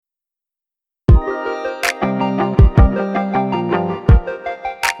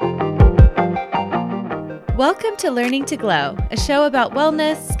Welcome to Learning to Glow, a show about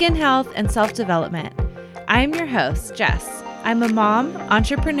wellness, skin health, and self-development. I'm your host, Jess. I'm a mom,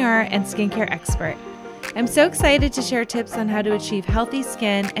 entrepreneur, and skincare expert. I'm so excited to share tips on how to achieve healthy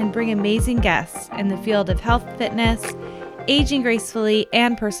skin and bring amazing guests in the field of health, fitness, aging gracefully,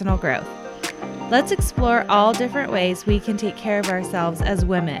 and personal growth. Let's explore all different ways we can take care of ourselves as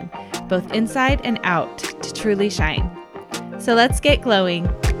women, both inside and out, to truly shine. So let's get glowing.